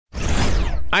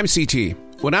I'm CT.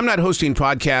 When I'm not hosting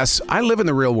podcasts, I live in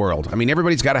the real world. I mean,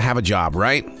 everybody's got to have a job,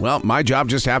 right? Well, my job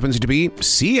just happens to be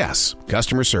CS,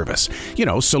 customer service. You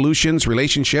know, solutions,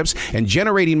 relationships, and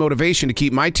generating motivation to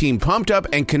keep my team pumped up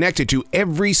and connected to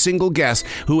every single guest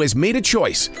who has made a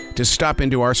choice to stop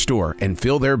into our store and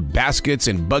fill their baskets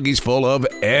and buggies full of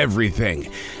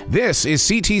everything. This is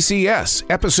C.T.C.S.,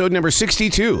 episode number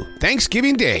 62,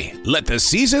 Thanksgiving Day. Let the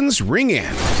seasons ring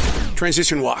in.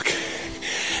 Transition walk.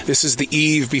 This is the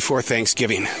eve before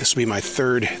Thanksgiving. This will be my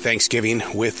third Thanksgiving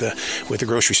with the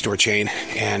grocery store chain.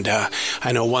 And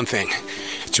I know one thing.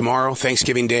 Tomorrow,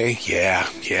 Thanksgiving Day,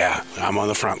 yeah, I'm on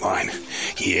the front line.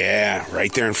 Yeah,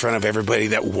 right there in front of everybody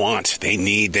that want, they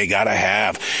need, they gotta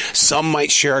have. Some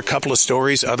might share a couple of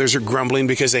stories. Others are grumbling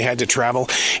because they had to travel.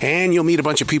 And you'll meet a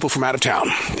bunch of people from out of town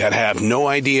that have no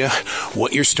idea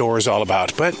what your store is all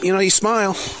about. But, you know, you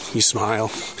smile.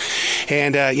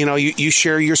 And, you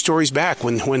share your stories back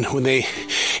when they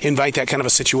invite that kind of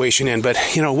a situation in. But,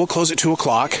 you know, we'll close at 2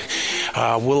 o'clock.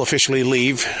 We'll officially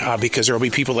leave because there will be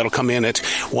people that will come in at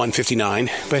 1:59.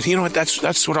 But you know what?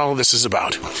 That's what all of this is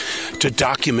about. To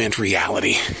document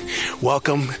reality.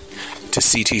 Welcome to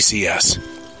C.T.C.S.,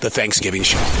 the Thanksgiving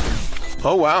show.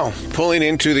 Oh, wow. Pulling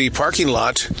into the parking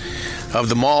lot of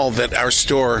the mall that our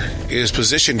store is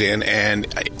positioned in, and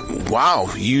wow,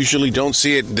 you usually don't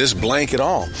see it this blank at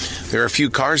all. There are a few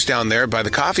cars down there by the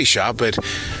coffee shop, but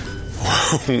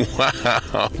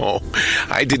wow,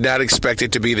 I did not expect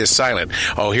it to be this silent.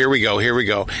 Oh, here we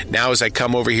go. Now as I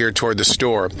come over here toward the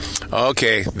store,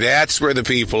 okay, that's where the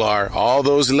people are. All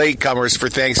those latecomers for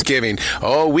Thanksgiving.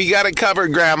 Oh, we got it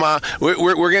covered, Grandma.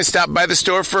 We're going to stop by the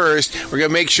store first. We're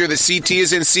going to make sure that CT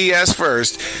is in CS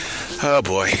first. Oh,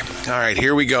 boy. All right,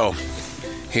 here we go.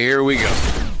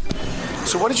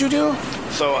 So what did you do?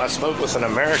 So I spoke with an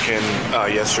American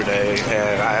yesterday,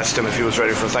 and I asked him if he was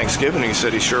ready for Thanksgiving. He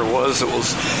said he sure was. It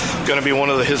was going to be one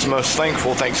of his most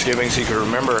thankful Thanksgivings he could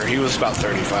remember. He was about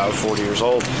 35, 40 years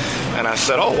old. And I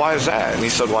said, oh, why is that? And he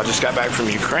said, well, I just got back from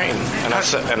Ukraine. And I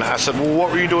said, well,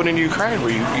 what were you doing in Ukraine? Were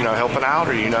you, helping out,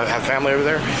 or have family over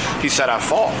there? He said, I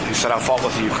fought. I fought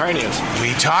with the Ukrainians.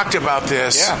 We talked about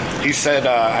this. Yeah. He said,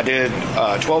 I did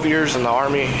 12 years in the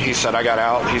Army. He said, I got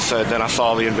out. He said, then I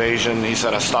saw the invasion. He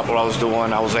said, I stopped what I was doing.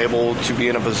 I was able to be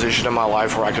in a position in my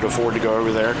life where I could afford to go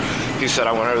over there. He said,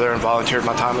 I went over there and volunteered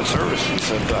my time in service. He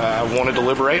said, I wanted to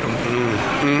liberate them.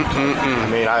 I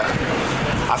mean,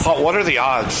 I thought, what are the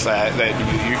odds that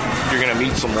you're going to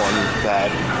meet someone that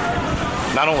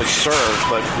not only served,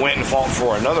 but went and fought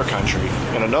for another country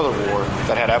in another war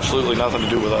that had absolutely nothing to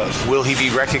do with us? Will he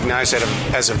be recognized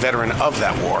as a veteran of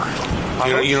that war?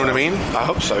 You know what I mean? I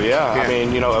hope so, yeah. I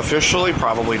mean, officially,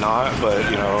 probably not, but,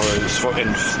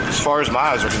 as far as my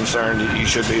eyes are concerned, he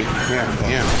should be.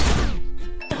 Yeah.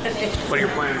 What are your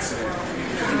plans?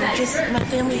 Just my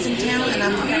family's in town, and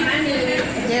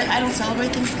I don't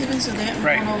celebrate Thanksgiving, so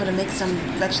I'm going over to make some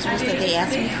vegetables that they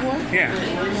asked me for. Yeah.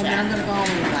 And then I'm going to go home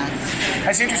and relax.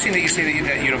 That's interesting that you say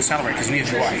that you don't celebrate, because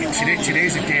neither do I.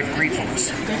 Today's a day of gratefulness.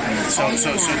 So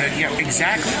that, yeah,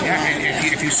 exactly. Yeah,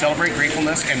 and if you celebrate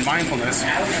gratefulness and mindfulness,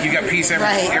 you got peace every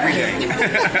day.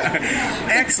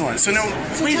 Excellent. So now,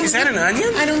 wait, is that an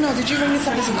onion? I don't know. Did you bring this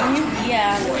up as an onion?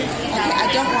 Yeah. Okay, I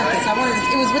don't want this.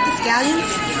 It was with the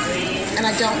scallions. And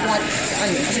I don't want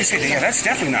onions. I was going to say, yeah, that's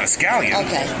definitely not a scallion.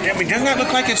 Okay. Yeah, I mean, doesn't that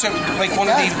look like it's like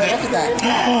one of these? Look at that.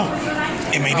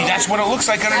 And maybe that's what it looks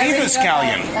like underneath a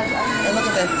scallion. And look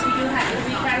at this.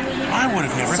 I would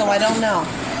have never. So I don't know.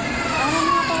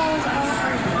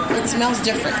 It smells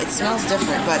different.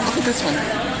 But look at this one.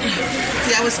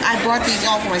 See, I brought these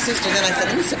all for my sister. Then I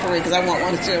said, let me separate because I want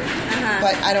one too.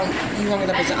 But I don't. You want it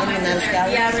up as an onion, not a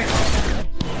scallion? Yeah.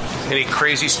 Any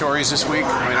crazy stories this week?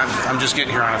 I mean, I'm just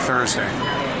getting here on a Thursday.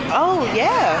 Oh,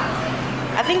 yeah.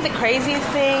 I think the craziest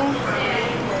thing,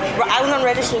 I was on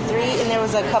Register 3, and there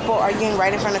was a couple arguing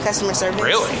right in front of customer service.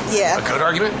 Really? Yeah. A good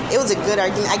argument? It was a good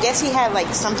argument. I guess he had,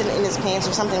 something in his pants,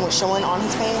 or something was showing on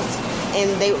his pants, and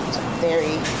they were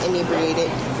very inebriated.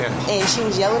 Yeah. And she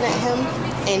was yelling at him,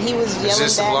 and he was yelling back. Is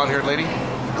this the blonde-haired lady?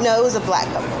 No, it was a black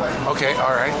couple. Okay,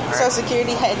 all right. So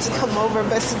security had to come over,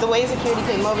 but the way security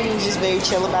came over, he was just very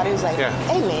chill about it. He was like,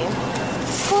 hey, man,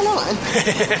 what's going on?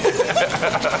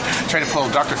 Trying to pull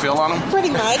Dr. Phil on him? Pretty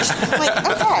much. I'm like,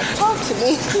 okay, talk to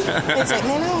me. It's like,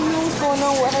 man, I don't know what's going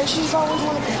on with her. She's always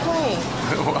want to complain.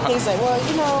 Wow. He's like, well,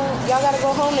 y'all got to go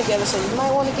home together, so you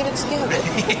might want to get it together.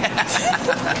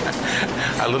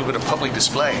 A little bit of public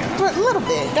display. A little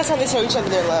bit. That's how they show each other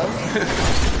their love.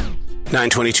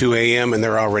 9:22 a.m. and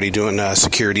they're already doing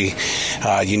security.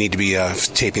 You need to be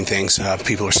taping things.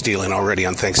 People are stealing already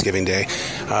on Thanksgiving Day.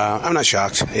 I'm not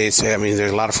shocked. There's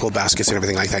a lot of full baskets and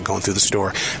everything like that going through the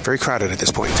store. Very crowded at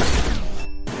this point in time.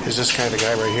 Is this kind of the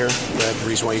guy right here the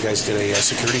reason why you guys did a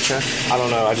security check? I don't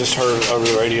know. I just heard over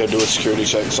the radio do a security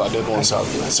check, so I did one.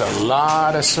 That's a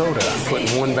lot of soda put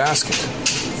in one basket.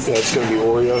 Yeah, it's going to be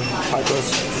Oreo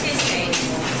typos.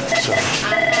 So,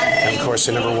 and of course,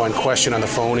 the number one question on the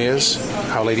phone is,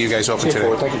 how late are you guys open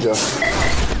today? Thank you, Joe.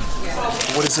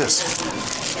 What is this?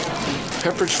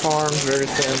 Pepperidge Farm, very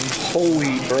thin, whole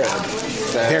wheat bread.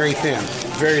 Very thin.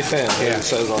 Very thin, yeah. It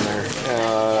says on there.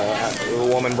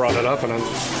 The woman brought it up, and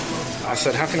I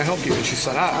said, how can I help you? And she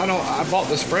said, I bought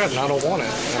this bread, and I don't want it.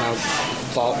 And I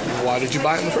thought, why did you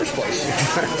buy it in the first place?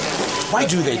 Why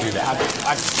do they do that?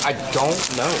 I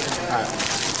don't know.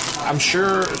 I'm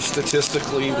sure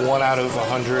statistically 1 out of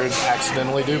 100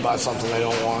 accidentally do buy something they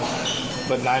don't want.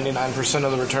 But 99%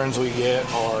 of the returns we get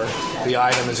are the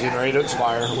item is getting ready to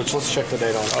expire, which let's check the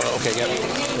date on. Oh, okay, yep.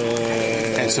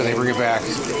 And so they bring it back.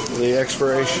 The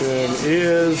expiration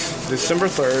is December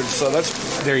 3rd, so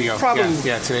that's... There you go. Probably...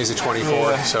 Yeah, today's the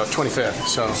 24th, so 25th.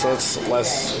 So it's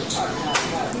less...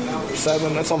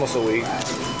 7, that's almost a week.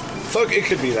 So it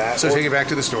could be that. So take it back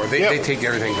to the store. They take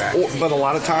everything back. But a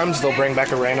lot of times they'll bring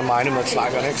back a random item that's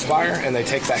not going to expire, and they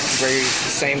take that very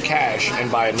same cash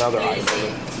and buy another item with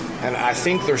it. And I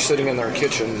think they're sitting in their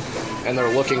kitchen and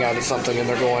they're looking at something and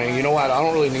they're going, you know what, I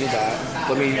don't really need that.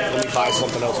 Let me buy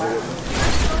something else with it.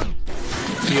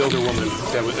 The older woman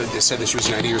that said that she was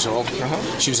 90 years old,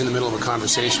 she was in the middle of a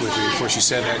conversation with me before she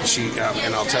said that.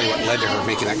 And I'll tell you what led to her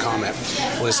making that comment,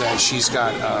 was that she's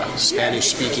got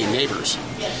Spanish-speaking neighbors,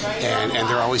 and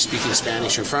they're always speaking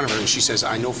Spanish in front of her. And she says,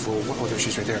 I know full well, there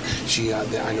she's right there.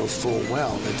 I know full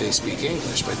well that they speak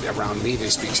English, but around me they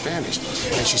speak Spanish.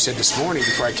 And she said this morning,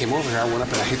 before I came over here, I went up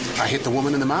and I hit the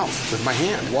woman in the mouth with my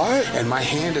hand. What? And my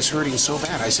hand is hurting so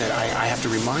bad. I said, I have to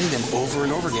remind them over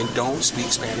and over again, don't speak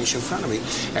Spanish in front of me.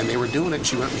 And they were doing it, and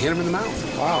she went and hit him in the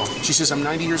mouth. Wow. She says, I'm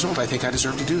 90 years old. I think I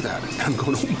deserve to do that. And I'm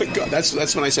going, oh, my God.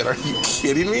 That's when I said, are you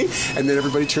kidding me? And then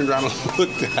everybody turned around and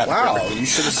looked at her. Wow. You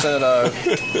should have said,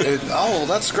 oh,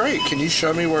 that's great. Can you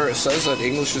show me where it says that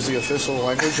English is the official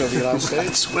language of the United States?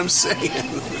 That's what I'm saying.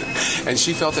 And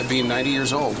she felt that being 90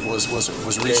 years old was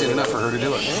reason enough for her to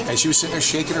do it. And she was sitting there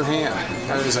shaking her hand.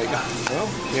 I was like,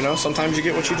 well, sometimes you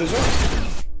get what you deserve.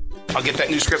 I'll get that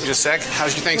new script in just a sec.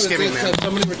 How's your Thanksgiving, man?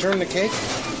 Somebody returned the cake?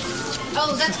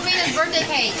 Oh, that's Karina's birthday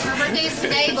cake. Her birthday is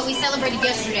today, but we celebrated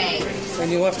yesterday.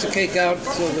 And you left the cake out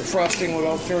so the frosting would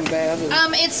all turn bad?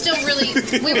 It's still really...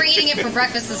 We were eating it for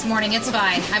breakfast this morning. It's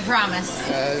fine. I promise.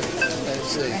 I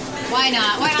see. Why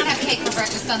not? Why not have cake for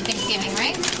breakfast on Thanksgiving,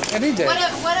 right? Any day.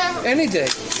 Whatever. Any day.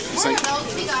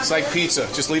 It's like pizza.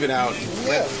 Just leave it out.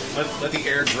 Yeah. Let the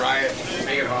air dry it.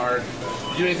 Make it hard.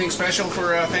 Do anything special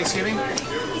for Thanksgiving?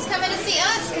 He's coming to see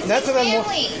us because That's he's what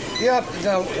family. Yeah,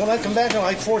 now, when I come back at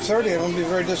like 4:30, I'm going to be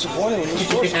very disappointed when you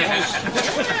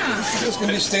I'm just going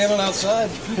to be standing outside.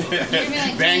 You're gonna be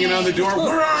like, Banging on the door.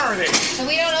 Where are they? So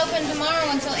we don't open tomorrow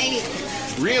until 8.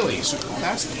 Really? So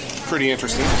that's pretty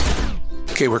interesting.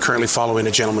 Okay, we're currently following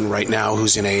a gentleman right now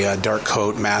who's in a dark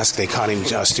coat, mask. They caught him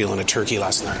stealing a turkey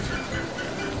last night.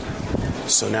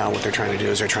 So now what they're trying to do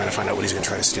is they're trying to find out what he's going to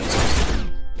try to steal.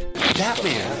 That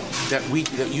man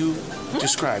that you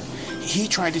described, he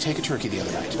tried to take a turkey the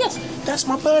other night. Yes. That's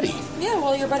my buddy. Yeah,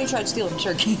 well, your buddy tried stealing a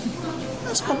turkey.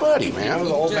 That's my buddy, man.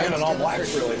 The old man in all black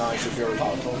is really nice if you ever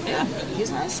talk to him. Yeah,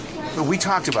 he's nice. But we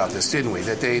talked about this, didn't we?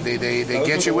 That they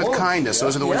get you with kindness.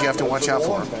 Those are the ones you have to watch out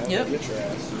for. Yep.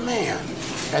 Man.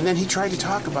 And then he tried to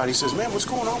talk about it. He says, man, what's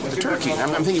going on with the turkey? And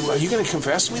I'm thinking, are you going to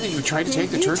confess to me that you tried to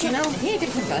take the turkey now? He ain't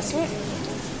going to confess to it.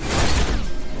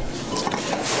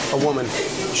 A woman,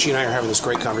 she and I are having this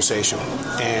great conversation,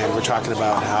 and we're talking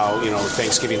about how,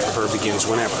 Thanksgiving for her begins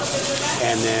whenever.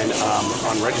 And then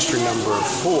on register number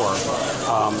 4,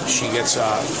 she gets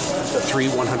the 3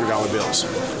 $100 bills.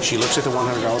 She looks at the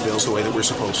 $100 bills the way that we're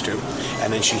supposed to,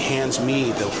 and then she hands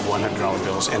me the $100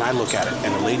 bills, and I look at it.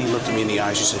 And the lady looked at me in the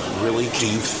eyes. She said, really, do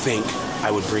you think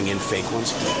I would bring in fake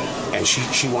ones? And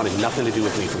she wanted nothing to do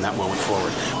with me from that moment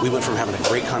forward. We went from having a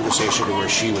great conversation to where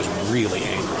she was really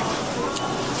angry.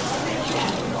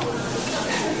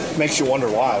 Makes you wonder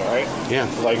why, right? Yeah.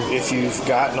 Like if you've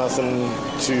got nothing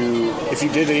to, if you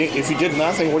did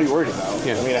nothing, what are you worried about?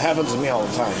 Yeah. I mean, it happens to me all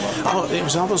the time. Oh, it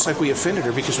was almost like we offended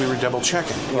her because we were double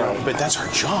checking. Right. But that's our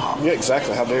job. Yeah,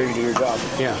 exactly. How dare you do your job?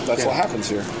 Yeah. That's what happens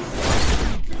here.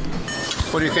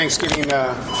 What are your Thanksgiving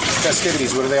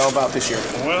festivities? What are they all about this year?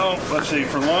 Well, let's see.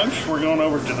 For lunch, we're going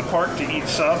over to the park to eat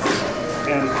supper.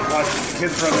 and watch the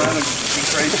kids run around and be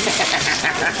crazy.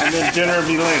 And then dinner will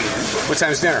be later. What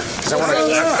time's dinner? 'Cause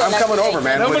I'm coming over,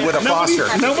 man, with a Foster.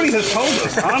 Nobody has told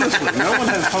us, honestly. No one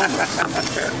has told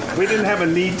us. We didn't have a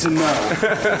need to know.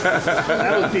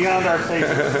 That was beyond our thinking.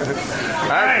 All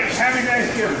right, happy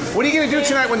Thanksgiving. What are you going to do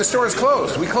tonight when the store is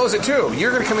closed? We close at 2.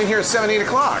 You're going to come in here at 7, 8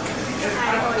 o'clock.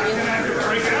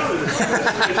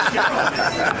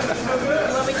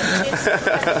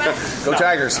 Go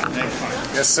Tigers.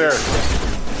 Yes, sir.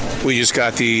 We just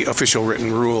got the official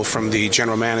written rule from the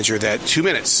general manager that 2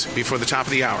 minutes before the top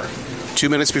of the hour, 2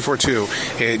 minutes before 2,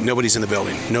 nobody's in the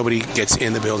building. Nobody gets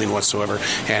in the building whatsoever.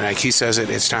 And like he says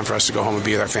it's time for us to go home and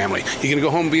be with our family. You going to go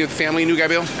home and be with the family, New Guy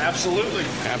Bill? Absolutely.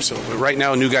 Absolutely. Right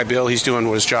now, New Guy Bill, he's doing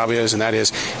what his job is, and that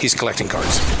is he's collecting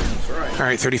cards. All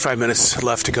right, 35 minutes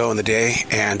left to go in the day,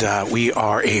 and we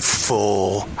are a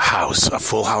full house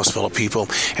full of people,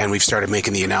 and we've started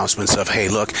making the announcements of, hey,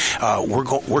 look, we're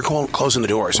closing the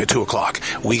doors at 2 o'clock.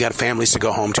 We got families to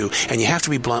go home to, and you have to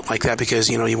be blunt like that because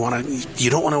you don't want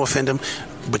to offend them,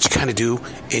 but you kind of do,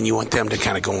 and you want them to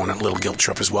kind of go on a little guilt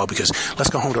trip as well because let's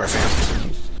go home to our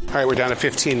families. All right, we're down to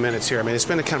 15 minutes here. I mean, it's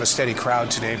been a kind of a steady crowd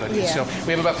today, but still,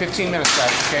 we have about 15 minutes,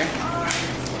 guys. Okay.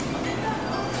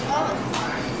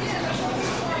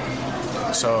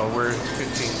 So we're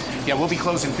 15. Yeah, we'll be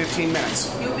closing 15 minutes.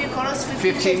 You'll be closed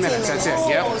 15 minutes. That's it.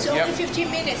 Yep. Oh, so only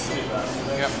 15 minutes.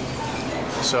 Yep.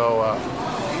 So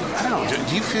I don't know.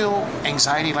 Do you feel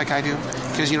anxiety like I do?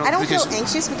 Because I don't feel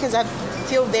anxious because I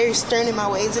feel very stern in my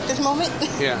ways at this moment.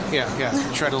 Yeah.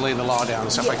 Try to lay the law down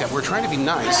and stuff like that. We're trying to be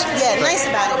nice. Yeah, nice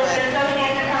about it,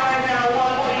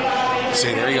 but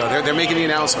see, there you go. They're making the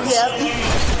announcements.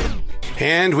 Yep.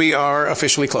 And we are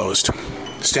officially closed.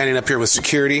 Standing up here with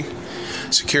security.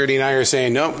 Security and I are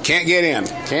saying, nope, can't get in.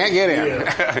 Can't get in.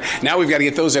 Yeah. Now we've got to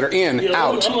get those that are in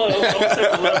out. I'm take the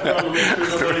left around to make sure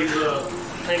nobody's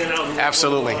hanging out.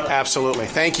 Absolutely.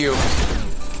 Thank you.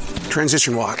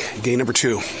 Transition walk, day number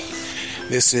 2.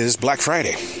 This is Black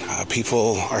Friday.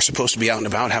 People are supposed to be out and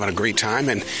about having a great time,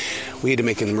 and we had to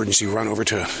make an emergency run over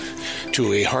to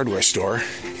a hardware store,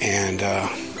 and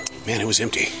man, it was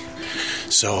empty.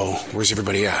 So where's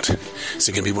everybody at? Is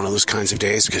it going to be one of those kinds of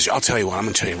days? Because I'll tell you what, I'm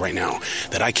going to tell you right now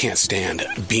that I can't stand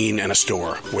being in a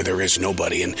store where there is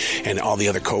nobody and all the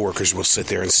other coworkers will sit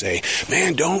there and say,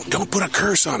 man, don't put a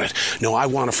curse on it. No, I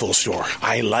want a full store.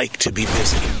 I like to be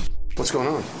busy. What's going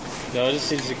on? No, I just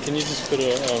need to, can you just put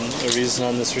a reason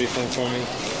on this refund for me?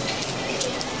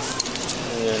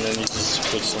 And then you just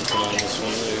put something on this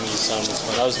one. You just sign this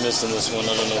one. I was missing this one.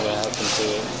 I don't know what happened to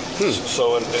it.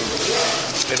 So in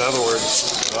other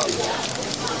words,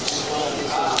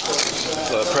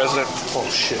 the president. Oh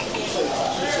shit!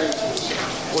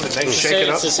 What did they shake it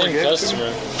up? It's the same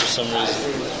customer for some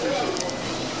reason.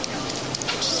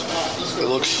 It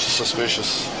looks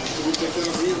suspicious.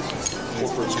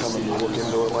 Corporate's coming to look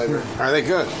into it later. Are they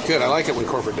good? Good. I like it when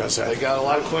corporate does that. They got a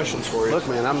lot of questions for you. Look,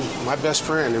 man, my best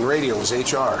friend in radio is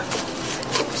HR.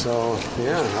 So,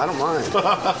 yeah, I don't mind.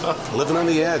 Living on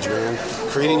the edge, man.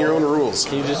 Creating your own rules.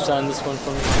 Can you just sign this one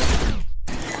for me?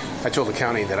 I told the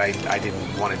county that I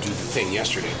didn't want to do the thing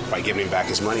yesterday by giving him back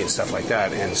his money and stuff like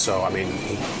that. And so, I mean,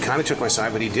 he kind of took my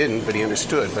side, but he didn't, but he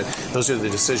understood. But those are the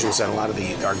decisions that a lot of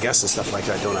our guests and stuff like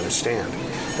that don't understand.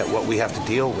 That what we have to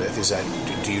deal with is that,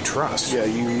 do you trust? Yeah,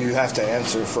 you have to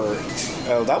answer for,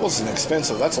 that wasn't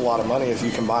expensive. That's a lot of money if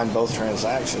you combine both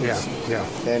transactions. Yeah.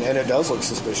 And it does look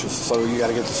suspicious, so you got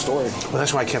to get the story. Well,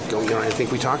 that's why I kept going. I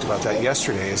think we talked about that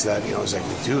yesterday, is that, it's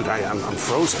like, dude, I'm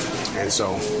frozen. And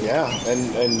so... Yeah,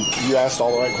 and you asked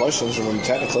all the right questions, and when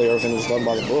technically everything was done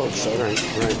by the book. So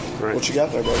Right. What you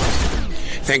got there, buddy?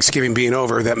 Thanksgiving being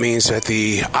over, that means that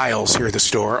the aisles here at the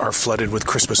store are flooded with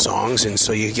Christmas songs, and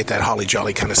so you get that holly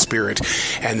jolly kind of spirit.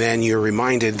 And then you're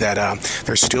reminded that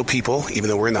there's still people, even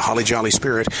though we're in the holly jolly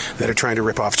spirit, that are trying to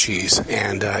rip off cheese.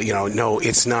 And, no,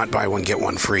 it's not buy one, get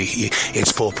one free.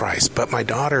 It's full price. But my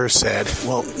daughter said,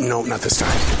 well, no, not this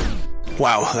time.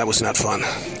 Wow, that was not fun.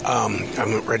 I'm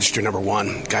at register number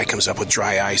 1. Guy comes up with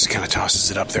dry ice, kind of tosses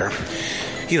it up there.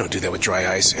 You don't do that with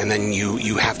dry ice. And then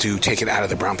you have to take it out of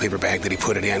the brown paper bag that he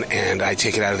put it in. And I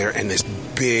take it out of there, and this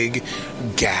big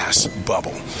gas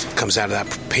bubble comes out of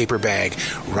that paper bag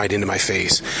right into my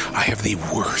face. I have the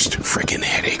worst freaking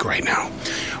headache right now.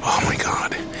 Oh, my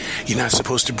God. You're not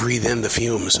supposed to breathe in the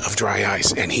fumes of dry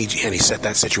ice. And he set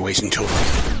that situation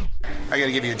totally. I got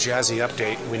to give you a jazzy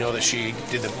update. We know that she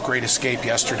did the great escape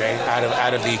yesterday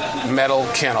out of the metal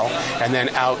kennel and then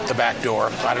out the back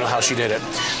door. I don't know how she did it.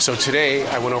 So today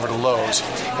I went over to Lowe's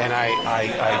and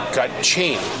I got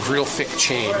chain, real thick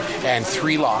chain, and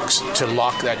 3 locks to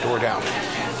lock that door down.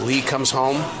 Lee comes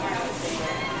home.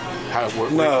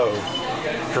 No.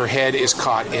 her head is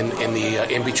caught in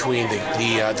the in between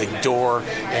the door,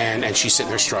 and she's sitting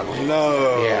there struggling.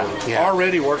 No. Yeah.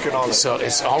 Already working on it. So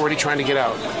it's already trying to get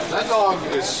out. That dog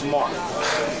is smart.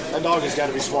 That dog has got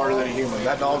to be smarter than a human.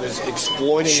 That dog is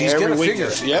exploiting She's every gonna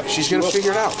weakness. figure it. Yep, She's going to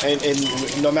figure it out.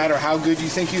 And no matter how good you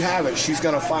think you have it, she's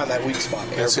going to find that weak spot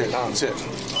every time. That's it.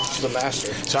 She's a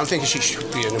master. So I'm thinking she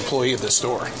should be an employee of the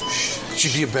store.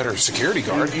 She'd be a better security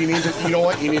guard. You need to, you know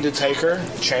what? You need to take her,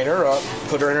 chain her up,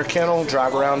 put her in her kennel,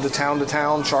 drive around to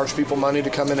town, charge people money to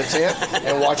come in a tent,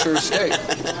 and watch her escape.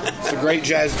 It's a great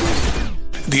jazz dude.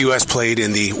 The U.S. played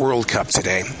in the World Cup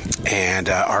today, and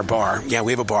our bar, we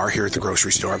have a bar here at the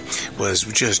grocery store, was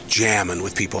just jamming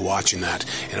with people watching that.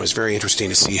 And it was very interesting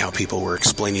to see how people were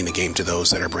explaining the game to those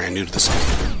that are brand new to the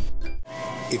sport.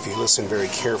 If you listen very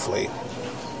carefully,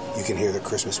 you can hear the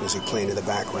Christmas music playing in the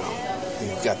background.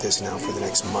 You've got this now for the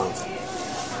next month.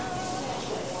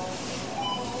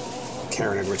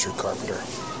 Karen and Richard Carpenter.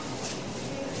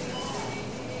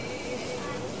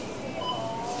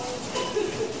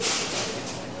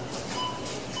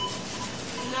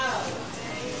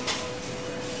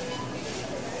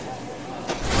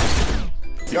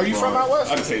 Are you from out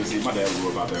west? I'm in C.T.C.S. My dad grew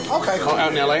up out there. Okay, cool.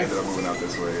 Out in L.A.? Ended up moving out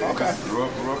this way. Okay. Grew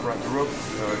up,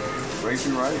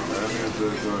 racing right.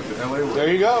 The L.A.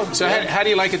 There you go. So how do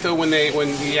you like it though when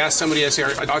you ask somebody, I say,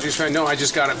 "Are Dodgers fan?" No, I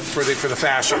just got it for the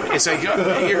fashion. It's like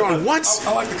you're going, what?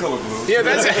 I like the color blue. Yeah,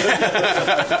 that's it.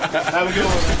 Have a good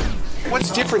one.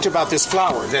 What's different about this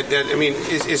flour? Is there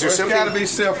something? It's got to be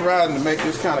self-rising to make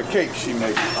this kind of cake she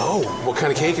makes. Oh, what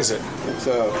kind of cake is it? It's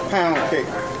a pound cake.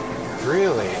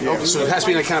 Really? Yeah. Oh, so it has to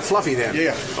be like kind of fluffy then.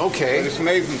 Yeah. Okay. But it's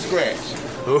made from scratch.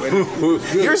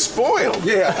 You're spoiled.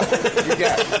 Yeah. You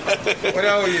got it. What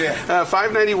else you got?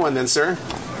 $5.91 then, sir.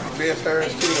 Best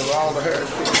Harris Teeter of all the Harris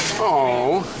Teeters.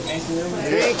 Oh,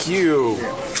 thank you.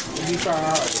 You try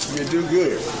hard. You do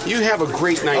good. You have a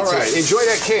great night All right. tonight. Enjoy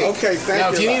that cake. Okay, thank now,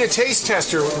 you. Now, if you need a taste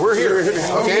tester, we're here.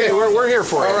 Okay, Okay. we're here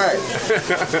for you. All right.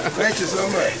 Thank you so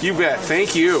much. You bet.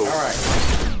 Thank you. All right.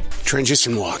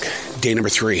 Transition walk, day number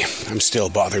 3. I'm still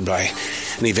bothered by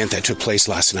an event that took place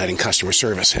last night in customer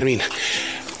service. I mean,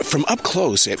 from up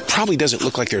close, it probably doesn't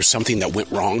look like there's something that went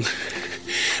wrong.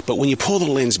 But when you pull the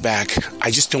lens back,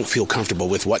 I just don't feel comfortable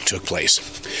with what took place.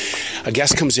 A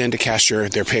guest comes in to cash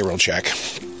their payroll check.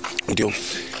 We do.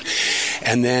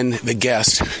 And then the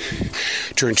guest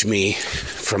turned to me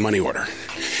for a money order.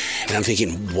 And I'm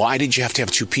thinking, why did you have to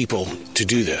have 2 people to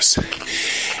do this?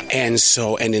 And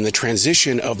in the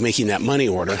transition of making that money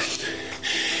order,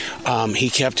 he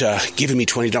kept giving me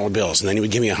 $20 bills, and then he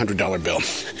would give me a $100 bill.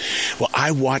 Well,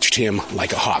 I watched him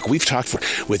like a hawk. We've talked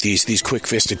with these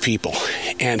quick-fisted people,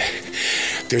 and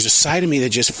there's a side of me that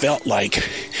just felt like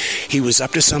he was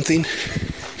up to something.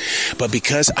 But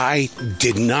because I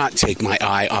did not take my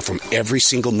eye off from every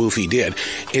single move he did,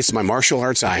 it's my martial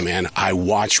arts eye, man. I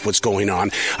watch what's going on.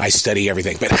 I study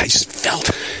everything. But I just felt,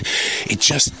 it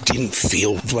just didn't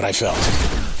feel what I felt.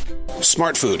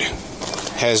 Smart Food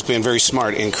has been very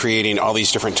smart in creating all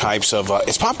these different types of,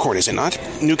 it's popcorn, is it not?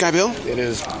 New Guy Bill? It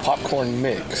is popcorn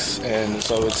mix, and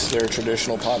so it's their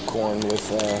traditional popcorn with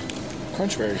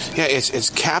Crunch Berries. Yeah, it's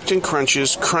Captain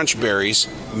Crunch's Crunch Berries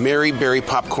Mary Berry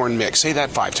Popcorn Mix. Say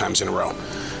that 5 times in a row.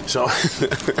 So,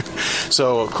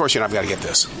 so of course, I've got to get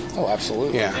this. Oh,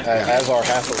 absolutely. Yeah. As our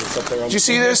half of us up there. Did you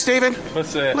see this, David?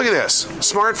 What's that? Look at this.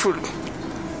 Smart Food.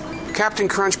 Captain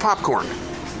Crunch Popcorn.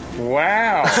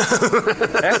 Wow.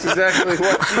 That's exactly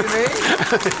what you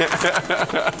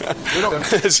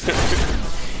need.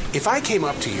 If I came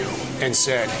up to you and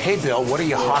said, "Hey, Bill, what are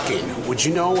you hawking?" Would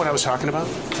you know what I was talking about?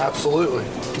 Absolutely.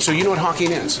 So you know what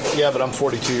hawking is? Yeah, but I'm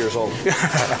 42 years old.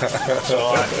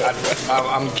 So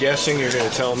I'm guessing you're going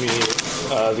to tell me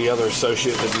the other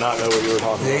associate did not know what you were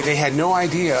talking about. They had no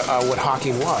idea what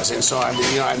hawking was, and so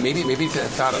I maybe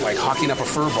thought it like hawking up a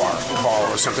fur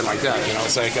ball or something like that.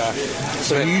 It's like.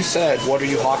 So you said, "What are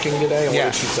you hawking today?" And yeah.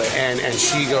 What did she say? And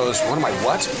she goes, "What am I?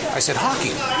 What?" I said,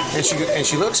 "Hawking." And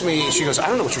she looks at me. And she goes, "I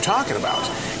don't know what you're talking about."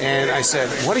 And I said,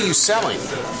 "What are you selling?"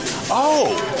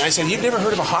 Oh, and I said, "You've never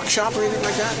heard of a hawk shop or anything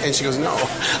like that?" And she goes, "No."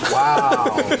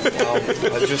 Wow. Well,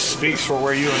 that just speaks for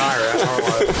where you and I are at in our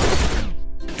life.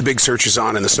 The big search is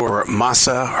on in the store,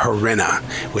 masa harina,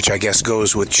 which I guess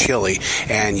goes with chili.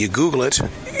 And you Google it,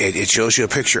 it shows you a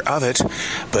picture of it,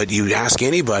 but you ask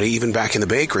anybody, even back in the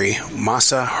bakery,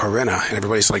 masa harina, and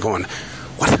everybody's like going,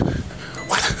 what?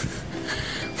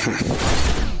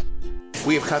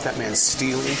 We have caught that man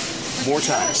stealing more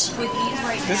times.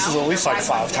 This is at least like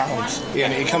 5 times. Yeah.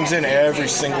 And he comes in every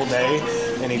single day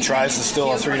and he tries to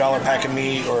steal a $3 pack of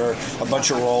meat or a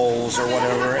bunch of rolls or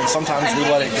whatever, and sometimes we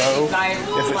let it go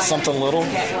if it's something little.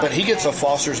 But he gets a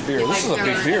Foster's beer. This is a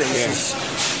big beer.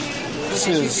 This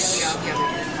is.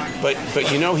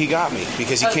 But you know he got me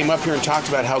because he came up here and talked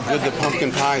about how good the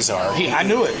pumpkin pies are. I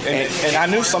knew it, and I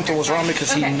knew something was wrong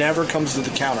because he never comes to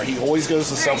the counter. He always goes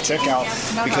to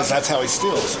self-checkout because that's how he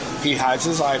steals. He hides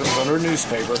his items under a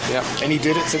newspaper, and he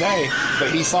did it today, but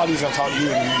he thought he was going to talk to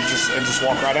you and just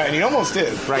walk right out, and he almost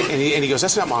did. Right, and he goes,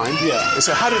 that's not mine. Yeah. And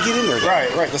so how did it get in there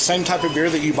then? Right. The same type of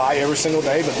beer that you buy every single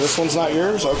day, but this one's not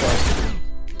yours? Okay.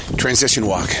 Transition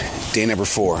walk, day number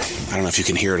 4. I don't know if you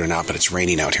can hear it or not, but it's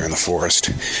raining out here in the forest.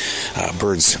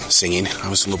 Birds singing. I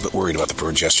was a little bit worried about the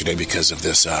birds yesterday because of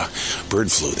this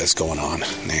bird flu that's going on.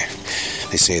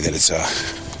 They say that it's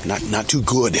not too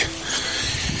good.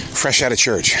 Fresh out of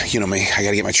church, you know me. I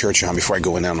got to get my church on before I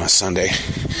go in on a Sunday,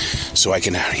 so I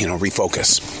can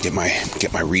refocus,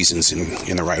 get my reasons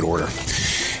in the right order.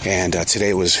 And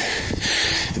today was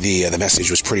the message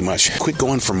was pretty much quit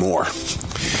going for more.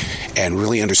 And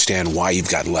really understand why you've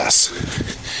got less,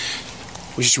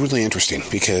 which is really interesting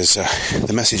because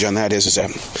the message on that is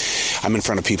that I'm in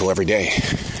front of people every day.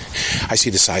 I see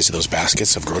the size of those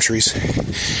baskets of groceries.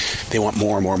 They want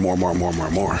more, but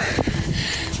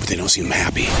they don't seem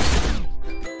happy.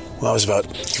 Well, it was about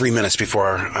 3 minutes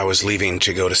before I was leaving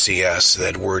to go to CS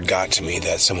that word got to me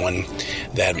that someone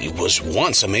that was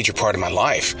once a major part of my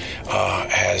life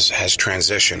has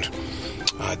transitioned.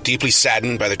 Deeply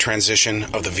saddened by the transition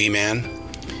of the V-Man.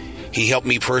 He helped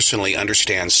me personally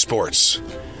understand sports.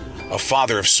 A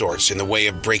father of sorts in the way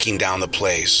of breaking down the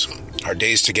plays. Our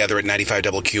days together at 95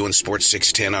 WQ and Sports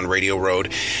 610 on Radio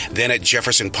Road. Then at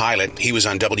Jefferson Pilot, he was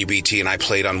on WBT and I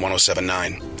played on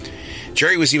 107.9.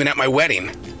 Jerry was even at my wedding.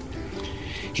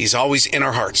 He's always in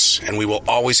our hearts, and we will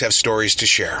always have stories to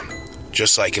share,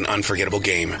 just like an unforgettable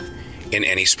game in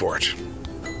any sport.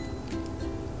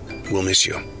 We'll miss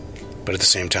you. But at the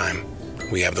same time,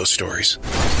 we have those stories.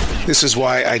 This is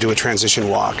why I do a transition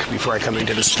walk before I come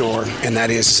into the store, and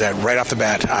that is that right off the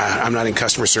bat, I'm not in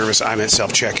customer service, I'm at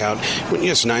self-checkout.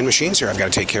 It's 9 machines here I've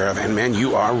got to take care of, and man,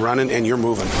 you are running and you're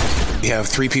moving. We have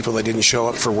 3 people that didn't show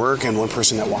up for work and 1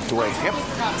 person that walked away. Yep. To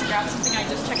grab something I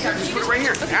just checked out. Just put it right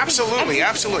here.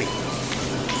 Absolutely.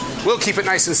 We'll keep it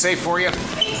nice and safe for you.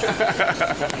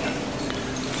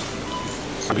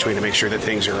 Between to make sure that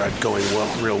things are going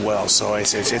real well. So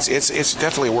it's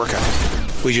definitely a workout.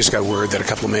 We just got word that a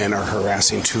couple of men are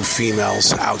harassing 2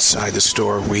 females outside the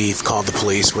store. We've called the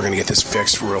police. We're going to get this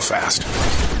fixed real fast.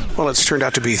 Well, it's turned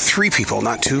out to be 3 people,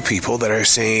 not 2 people, that are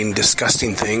saying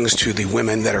disgusting things to the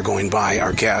women that are going by,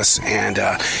 our guests, and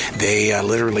they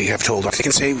literally have told us they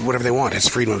can say whatever they want. It's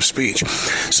freedom of speech.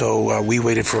 So we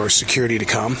waited for security to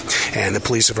come, and the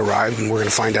police have arrived, and we're going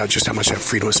to find out just how much that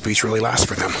freedom of speech really lasts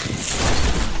for them.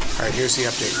 All right, here's the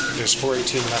update. There's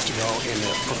 4:18 left to go in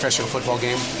the professional football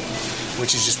game,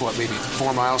 which is just, maybe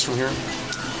 4 miles from here?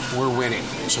 We're winning.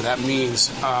 So that means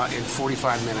in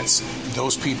 45 minutes,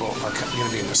 those people are going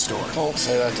to be in the store. Don't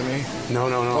say that to me. No.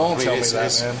 Don't tell me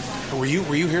that, man. Were you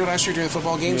here last year during the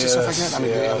football games and stuff like that? I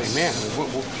mean, man,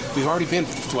 we've already been,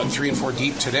 3 and 4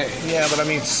 deep today. Yeah, but I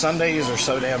mean, Sundays are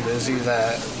so damn busy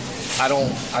that I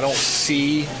don't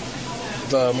see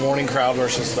the morning crowd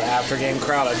versus the after game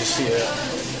crowd. I just see a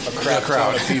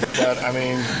crowd of people. But I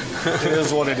mean, it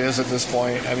is what it is at this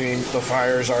point. I mean, the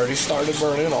fire's already started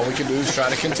burning. All we can do is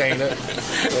try to contain it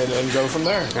and go from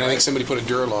there. And I think somebody put a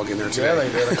Duralog in there today. Yeah,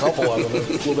 they did, a couple of them. A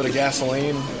little bit of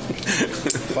gasoline,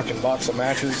 fucking box of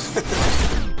matches.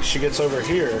 She gets over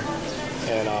here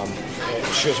and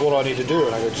she goes, "What do I need to do?"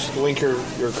 And I go, "Just link your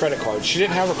credit card." She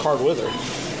didn't have her card with her.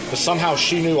 But somehow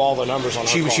she knew all the numbers on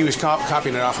her card. She was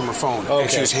copying it off from her phone. Okay.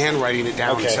 And she was handwriting it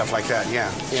down and stuff like that,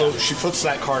 yeah. So she puts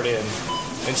that card in.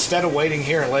 Instead of waiting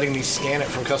here and letting me scan it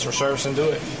from customer service and do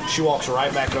it, she walks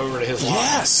right back over to his line.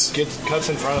 Yes. Cuts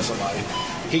in front of somebody.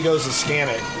 He goes to scan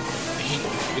it.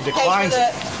 It declines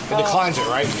it. It declines it,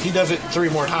 right? He does it 3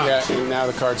 more times. Yeah, and now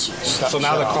the card's So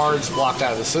now the card's blocked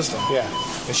out of the system. Yeah.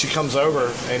 And she comes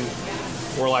over and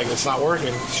we're like, "It's not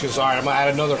working." She goes, "All right, I'm going to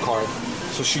add another card."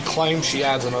 So she claims she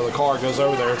adds another card, goes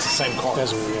over there, it's the same card.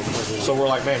 So we're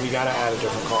like, "Man, you got to add a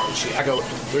different card." I go,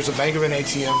 "There's a Bank of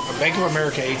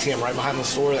America ATM right behind the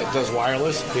store that does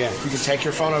wireless. Yeah. You can take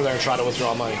your phone over there and try to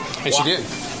withdraw money." And she did.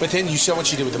 But then you saw what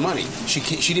she did with the money. She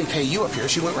didn't pay you up here.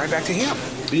 She went right back to him.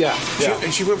 Yeah.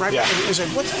 She went right back. It was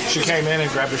like, what the heck? She came in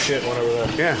and grabbed her shit and went over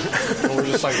there. Yeah. And we're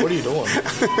just like, "What are you doing?"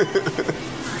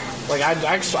 Like,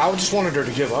 I just wanted her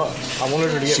to give up. I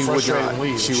wanted her to get frustrated and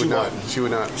leave. She would not. She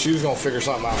would not. She was going to figure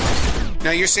something out.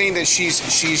 Now, you're saying that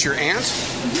she's your aunt?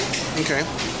 Mm-hmm. Okay.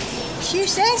 She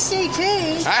said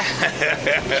C.T.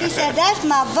 She said, that's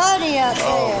my buddy up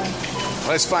there.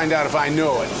 Let's find out if I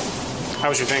know it. How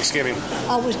was your Thanksgiving?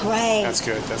 Oh, it was great. That's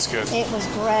good. That's good. It was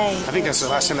great. I think that's the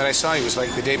last time that I saw you was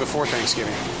like the day before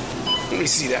Thanksgiving. Let me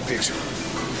see that picture.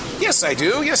 Yes, I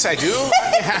do. Yes, I do.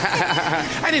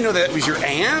 I didn't know that was your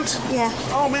aunt. Yeah.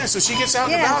 Oh, man, so she gets out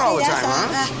and about all the time,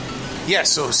 huh?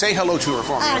 Yes, so say hello to her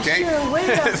for me, okay? I sure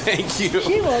will. Thank you.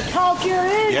 She will talk your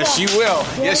ear off. Yes, she will.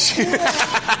 Yes, she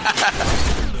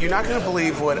will. You're not going to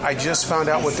believe what I just found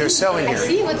out what they're selling I here.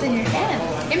 see what's in your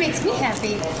hand. It makes me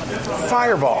happy.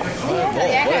 Fireball.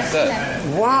 Yeah, What is that?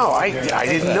 Wow, I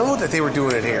didn't know that they were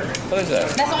doing it here. What is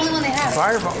that? That's the only one they have.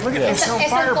 Fireball. Look at this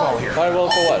Fireball here. Fireball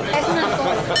for what? Es una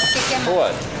cola. For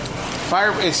what?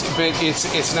 Fire.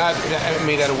 It's not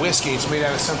made out of whiskey. It's made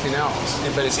out of something else.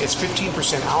 But it's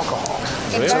 15% alcohol.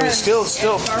 It So burns. it's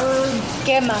still.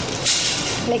 Quema.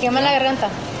 Le quema la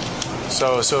garganta.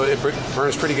 So it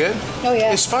burns pretty good. Oh,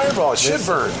 yeah. It's Fireball. It should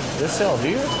burn. This sell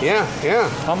here? Yeah.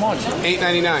 How much?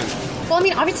 $8.99. Well, I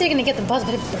mean, obviously you're going to get the buzz,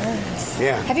 but it burns.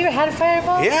 Yeah. Have you ever had a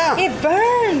Fireball? Yeah. It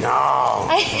burns. No.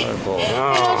 In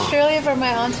Australia for my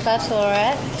aunt's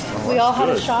bachelorette, we all had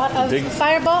a shot of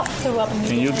Fireball. Threw up.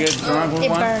 Can you get drunk with It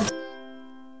one? burned.